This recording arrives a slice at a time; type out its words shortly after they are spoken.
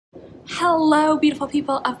Hello, beautiful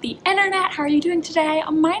people of the internet. How are you doing today?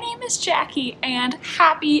 My name is Jackie and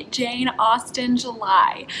happy Jane Austen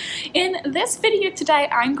July. In this video today,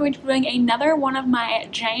 I'm going to be doing another one of my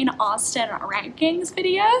Jane Austen rankings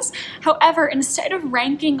videos. However, instead of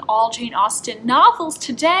ranking all Jane Austen novels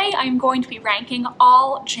today, I'm going to be ranking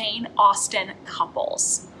all Jane Austen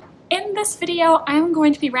couples. In this video, I'm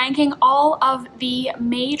going to be ranking all of the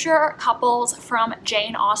major couples from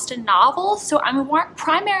Jane Austen novels, so I'm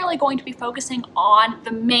primarily going to be focusing on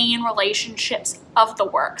the main relationships of the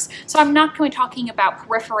works. So I'm not going to be talking about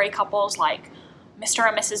periphery couples like Mr.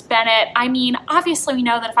 and Mrs. Bennet. I mean, obviously we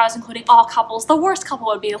know that if I was including all couples, the worst couple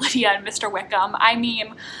would be Lydia and Mr. Wickham. I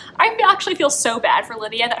mean, I actually feel so bad for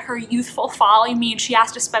Lydia that her youthful folly means she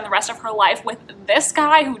has to spend the rest of her life with this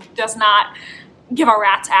guy who does not give a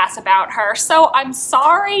rat's ass about her. So I'm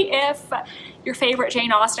sorry if your favorite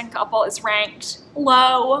Jane Austen couple is ranked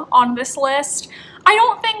low on this list. I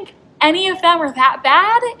don't think any of them are that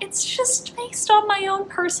bad. It's just based on my own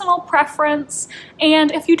personal preference.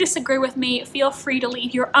 And if you disagree with me, feel free to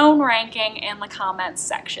leave your own ranking in the comments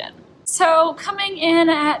section. So coming in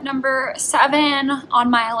at number 7 on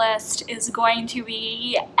my list is going to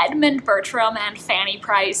be Edmund Bertram and Fanny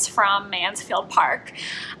Price from Mansfield Park.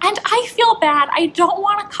 And I feel bad. I don't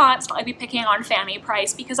want to constantly be picking on Fanny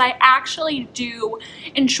Price because I actually do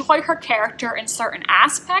enjoy her character in certain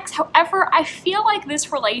aspects. However, I feel like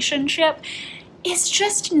this relationship is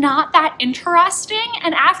just not that interesting.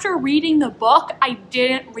 And after reading the book, I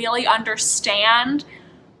didn't really understand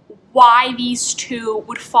why these two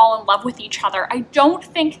would fall in love with each other. I don't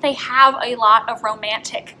think they have a lot of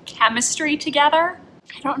romantic chemistry together.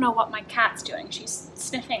 I don't know what my cat's doing. She's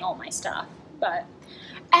sniffing all my stuff. But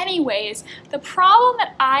anyways, the problem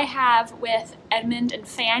that I have with Edmund and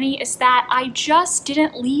Fanny is that I just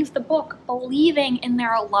didn't leave the book believing in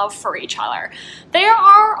their love for each other. They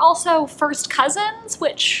are also first cousins,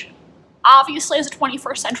 which obviously, as a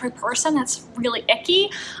 21st century person, that's really icky.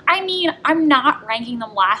 I mean, I'm not ranking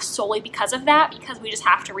them last solely because of that, because we just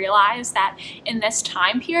have to realize that in this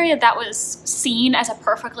time period, that was seen as a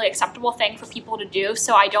perfectly acceptable thing for people to do,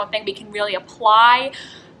 so I don't think we can really apply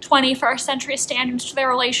 21st century standards to their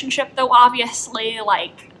relationship, though obviously,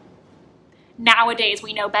 like, nowadays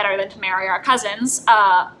we know better than to marry our cousins.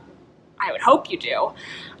 I would hope you do.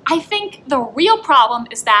 I think the real problem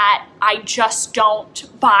is that I just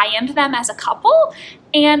don't buy into them as a couple,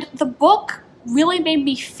 and the book really made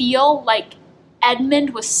me feel like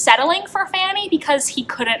Edmund was settling for Fanny because he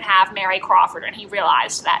couldn't have Mary Crawford, and he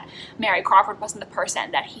realized that Mary Crawford wasn't the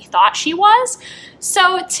person that he thought she was.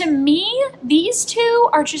 So to me, these two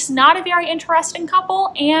are just not a very interesting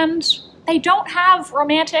couple, and they don't have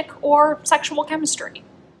romantic or sexual chemistry.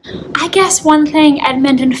 I guess one thing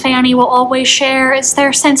Edmund and Fanny will always share is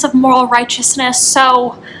their sense of moral righteousness,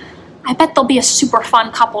 so I bet they'll be a super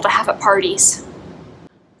fun couple to have at parties.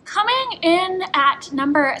 Coming in at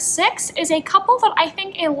number 6 is a couple that I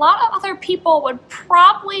think a lot of other people would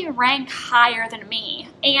probably rank higher than me,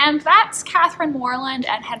 and that's Catherine Morland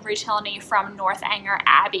and Henry Tilney from Northanger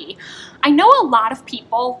Abbey. I know a lot of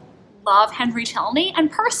people love Henry Tilney, and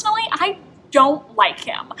personally, I don't like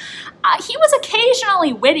him. He was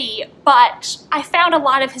occasionally witty, but I found a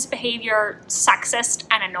lot of his behavior sexist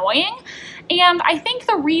and annoying. And I think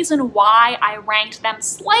the reason why I ranked them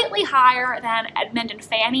slightly higher than Edmund and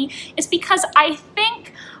Fanny is because I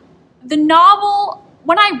think the novel,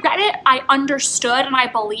 when I read it, I understood and I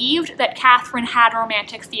believed that Catherine had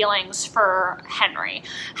romantic feelings for Henry.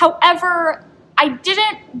 However, I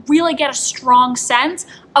didn't really get a strong sense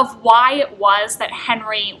of why it was that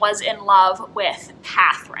Henry was in love with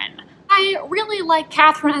Catherine. I really like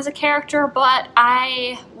Catherine as a character, but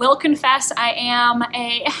I will confess I am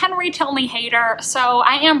a Henry Tilney hater, so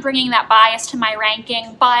I am bringing that bias to my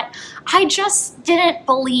ranking, but I just didn't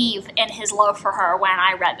believe in his love for her when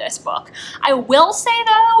I read this book. I will say,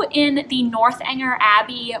 though, in the Northanger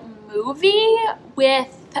Abbey movie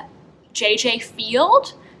with J.J.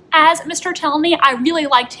 Field as Mr. Tilney, I really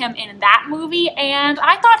liked him in that movie, and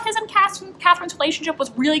I thought his and Catherine's relationship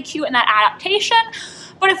was really cute in that adaptation,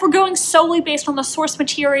 but if we're going solely based on the source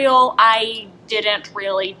material, I didn't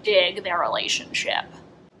really dig their relationship.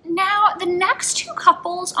 Now, the next two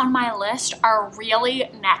couples on my list are really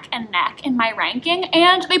neck and neck in my ranking,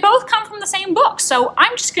 and they both come from the same book, so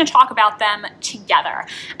I'm just going to talk about them together.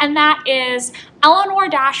 And that is Eleanor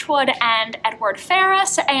Dashwood and Edward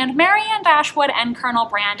Ferrars, and Marianne Dashwood and Colonel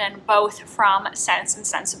Brandon, both from Sense and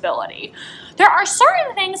Sensibility. There are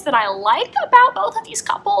certain things that I like about both of these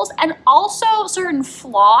couples and also certain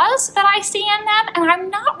flaws that I see in them, and I'm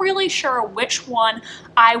not really sure which one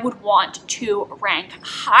I would want to rank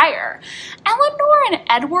higher. Eleanor and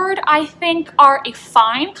Edward, I think, are a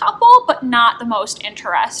fine couple, but not the most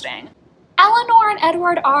interesting. Eleanor and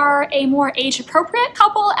Edward are a more age-appropriate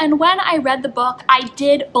couple, and when I read the book, I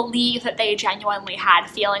did believe that they genuinely had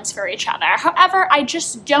feelings for each other. However, I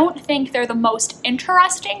just don't think they're the most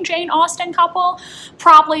interesting Jane Austen couple,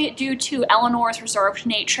 probably due to Eleanor's reserved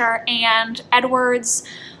nature and Edward's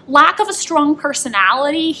lack of a strong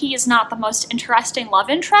personality. He is not the most interesting love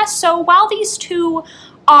interest, so while these two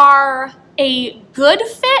are a good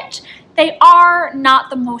fit, they are not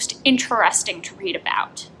the most interesting to read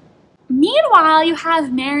about. Meanwhile, you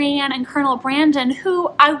have Marianne and Colonel Brandon, who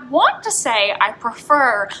I want to say I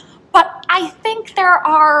prefer, but I think there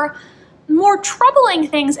are more troubling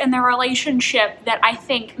things in their relationship that I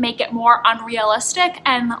think make it more unrealistic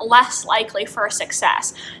and less likely for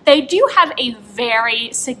success. They do have a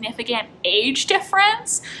very significant age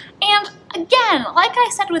difference, and again, like I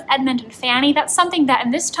said with Edmund and Fanny, that's something that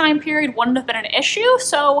in this time period wouldn't have been an issue,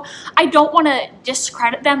 so I don't want to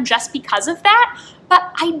discredit them just because of that. But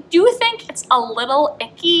I do think it's a little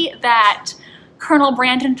icky that Colonel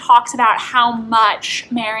Brandon talks about how much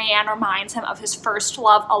Marianne reminds him of his first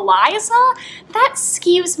love, Eliza. That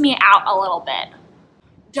skews me out a little bit.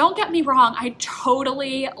 Don't get me wrong, I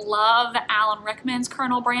totally love Alan Rickman's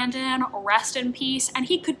Colonel Brandon, rest in peace, and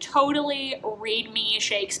he could totally read me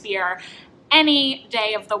Shakespeare any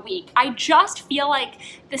day of the week. I just feel like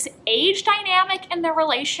this age dynamic in their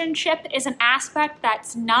relationship is an aspect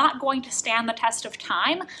that's not going to stand the test of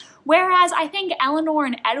time, whereas I think Eleanor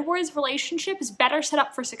and Edward's relationship is better set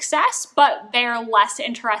up for success, but they're less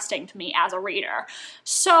interesting to me as a reader.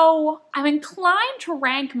 So I'm inclined to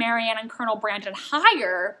rank Marianne and Colonel Brandon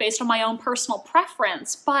higher based on my own personal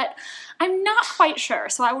preference, but I'm not quite sure,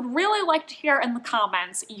 so I would really like to hear in the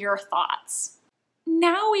comments your thoughts.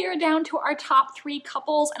 Now we are down to our top 3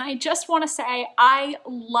 couples, and I just want to say I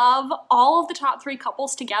love all of the top 3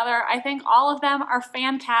 couples together. I think all of them are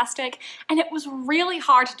fantastic, and it was really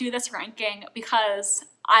hard to do this ranking because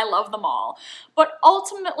I love them all. But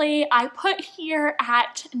ultimately, I put here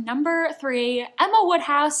at number 3 Emma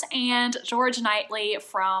Woodhouse and George Knightley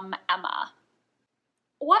from Emma.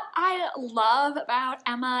 What I love about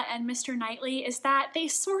Emma and Mr. Knightley is that they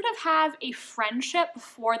sort of have a friendship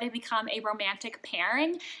before they become a romantic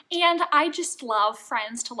pairing, and I just love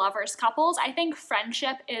friends to lovers couples. I think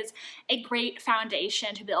friendship is a great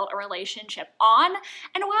foundation to build a relationship on,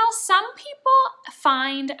 and while some people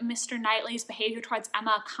find Mr. Knightley's behavior towards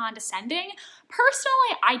Emma condescending,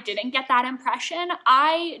 personally, I didn't get that impression.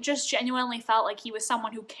 I just genuinely felt like he was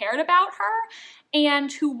someone who cared about her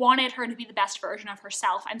and who wanted her to be the best version of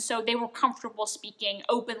herself, and so they were comfortable speaking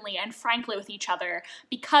openly and frankly with each other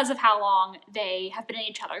because of how long they have been in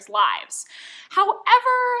each other's lives. However,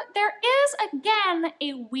 there is, again,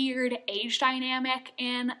 a weird age dynamic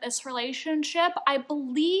in this relationship. I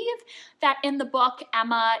believe that in the book,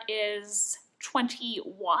 Emma is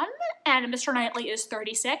 21 and Mr. Knightley is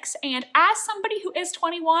 36, and as somebody who is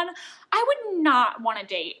 21, I would not want to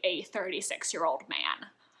date a 36-year-old man.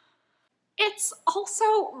 It's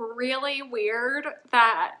also really weird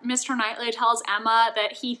that Mr. Knightley tells Emma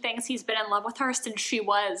that he thinks he's been in love with her since she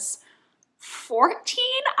was 14,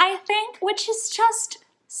 I think, which is just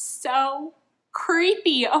so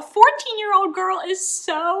creepy. A 14-year-old girl is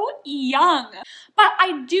so young. But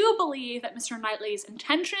I do believe that Mr. Knightley's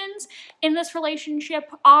intentions in this relationship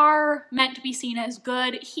are meant to be seen as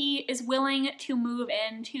good. He is willing to move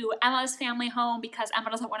into Emma's family home because Emma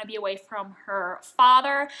doesn't want to be away from her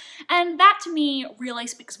father. And that to me really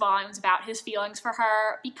speaks volumes about his feelings for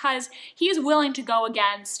her, because he is willing to go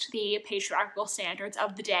against the patriarchal standards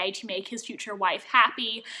of the day to make his future wife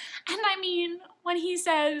happy. And I mean, when he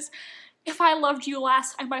says, "If I loved you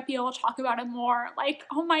less, I might be able to talk about it more," like,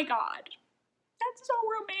 oh my god. That's so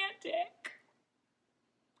romantic.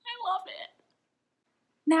 I love it.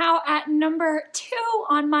 Now at number 2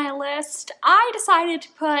 on my list, I decided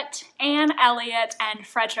to put Anne Elliot and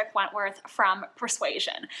Frederick Wentworth from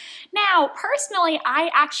Persuasion. Now, personally,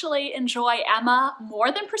 I actually enjoy Emma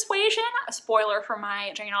more than Persuasion, a spoiler for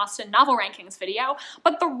my Jane Austen novel rankings video,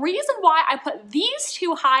 but the reason why I put these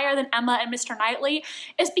two higher than Emma and Mr. Knightley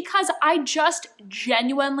is because I just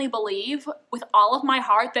genuinely believe with all of my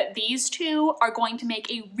heart that these two are going to make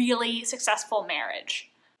a really successful marriage.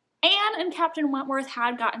 Anne and Captain Wentworth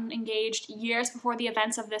had gotten engaged years before the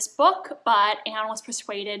events of this book, but Anne was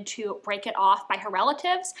persuaded to break it off by her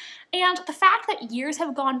relatives, and the fact that years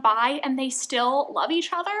have gone by and they still love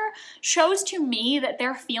each other shows to me that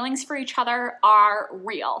their feelings for each other are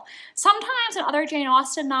real. Sometimes in other Jane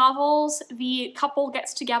Austen novels, the couple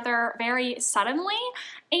gets together very suddenly,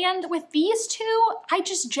 and with these two, I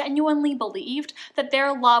just genuinely believed that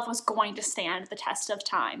their love was going to stand the test of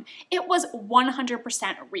time. It was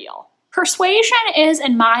 100% real. Persuasion is,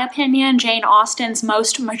 in my opinion, Jane Austen's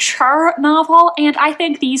most mature novel, and I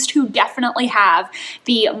think these two definitely have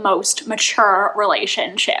the most mature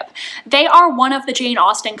relationship. They are one of the Jane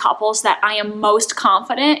Austen couples that I am most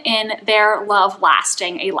confident in their love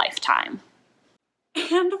lasting a lifetime.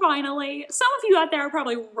 And finally, some of you out there are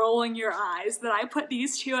probably rolling your eyes that I put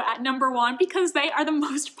these two at #1 because they are the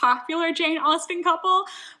most popular Jane Austen couple,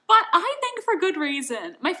 but I think for good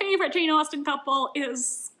reason. My favorite Jane Austen couple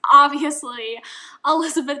is obviously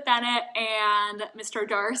Elizabeth Bennet and Mr.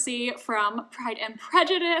 Darcy from Pride and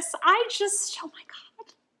Prejudice. Oh my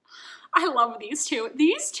god, I love these two.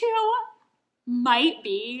 These two might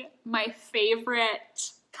be my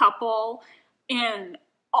favorite couple in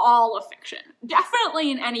all of fiction. Definitely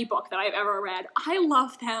in any book that I've ever read. I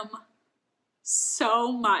love them so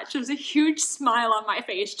much. There's a huge smile on my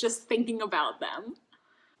face just thinking about them.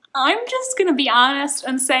 I'm just gonna be honest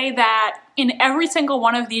and say that in every single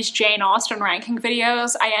one of these Jane Austen ranking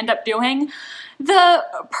videos I end up doing, the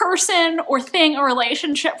person or thing or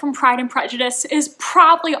relationship from Pride and Prejudice is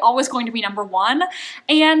probably always going to be #1,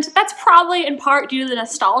 and that's probably in part due to the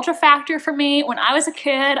nostalgia factor for me. When I was a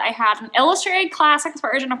kid, I had an illustrated classics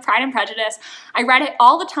version of Pride and Prejudice. I read it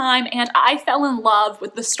all the time, and I fell in love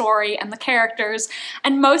with the story and the characters,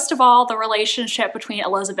 and most of all, the relationship between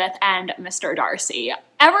Elizabeth and Mr. Darcy.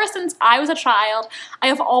 Ever since I was a child, I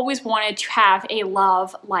have always wanted to have a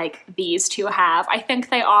love like these two have. I think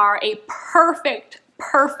they are a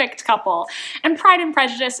perfect couple, and Pride and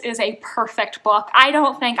Prejudice is a perfect book. I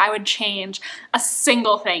don't think I would change a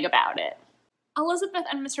single thing about it. Elizabeth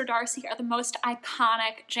and Mr. Darcy are the most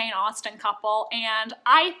iconic Jane Austen couple, and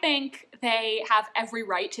I think they have every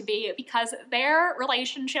right to be because their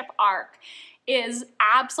relationship arc is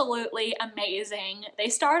absolutely amazing. They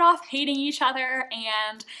start off hating each other,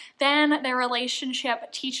 and then their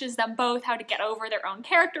relationship teaches them both how to get over their own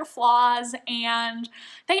character flaws, and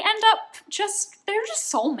they end up they're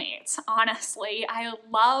just soulmates, honestly. I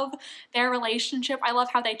love their relationship. I love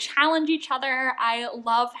how they challenge each other. I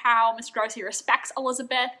love how Mr. Darcy respects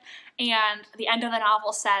Elizabeth, and the end of the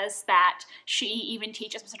novel says that she even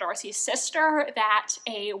teaches Mr. Darcy's sister that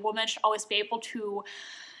a woman should always be able to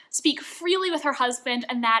speak freely with her husband,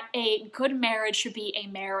 and that a good marriage should be a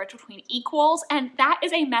marriage between equals, and that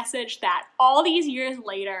is a message that all these years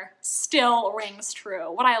later still rings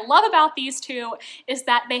true. What I love about these two is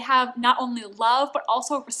that they have not only love but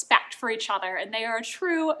also respect for each other, and they are a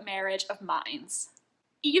true marriage of minds.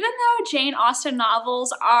 Even though Jane Austen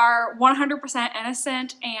novels are 100%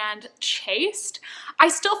 innocent and chaste, I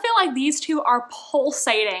still feel like these two are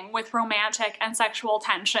pulsating with romantic and sexual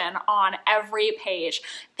tension on every page.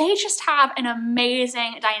 They just have an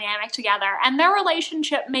amazing dynamic together, and their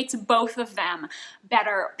relationship makes both of them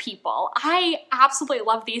better people. I absolutely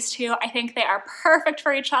love these two. I think they are perfect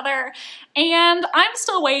for each other, and I'm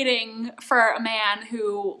still waiting for a man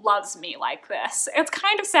who loves me like this. It's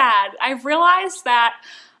kind of sad. I've realized that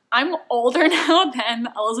I'm older now than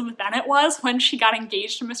Elizabeth Bennet was when she got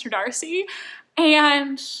engaged to Mr. Darcy,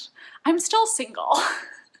 and I'm still single.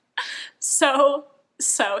 so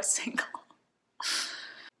single.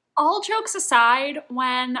 All jokes aside,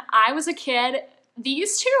 when I was a kid,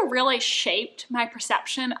 these two really shaped my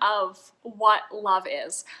perception of what love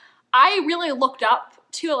is. I really looked up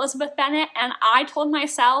to Elizabeth Bennet, and I told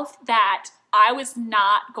myself that I was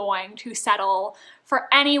not going to settle for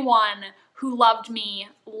anyone who loved me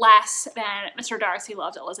less than Mr. Darcy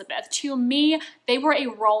loved Elizabeth. To me, they were a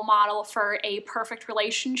role model for a perfect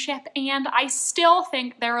relationship, and I still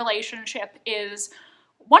think their relationship is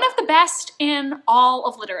one of the best in all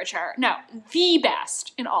of literature. No, the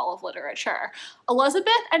best in all of literature.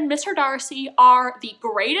 Elizabeth and Mr. Darcy are the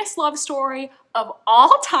greatest love story of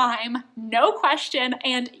all time, no question,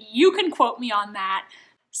 and you can quote me on that.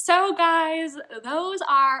 So guys, those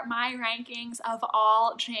are my rankings of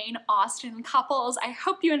all Jane Austen couples. I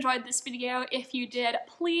hope you enjoyed this video. If you did,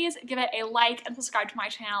 please give it a like and subscribe to my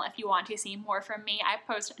channel if you want to see more from me. I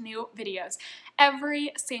post new videos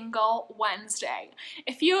every single Wednesday.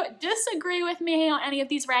 If you disagree with me on any of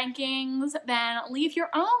these rankings, then leave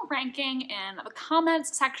your own ranking in the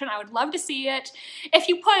comments section. I would love to see it. If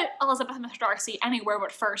you put Elizabeth and Mr. Darcy anywhere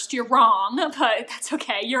but first, you're wrong, but that's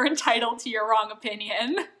okay. You're entitled to your wrong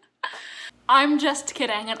opinion. I'm just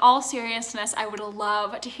kidding. In all seriousness, I would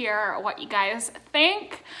love to hear what you guys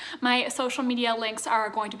think. My social media links are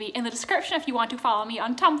going to be in the description if you want to follow me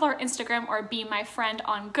on Tumblr, Instagram, or be my friend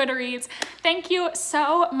on Goodreads. Thank you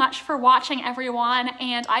so much for watching, everyone,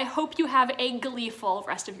 and I hope you have a gleeful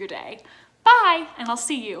rest of your day. Bye, and I'll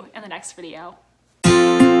see you in the next video.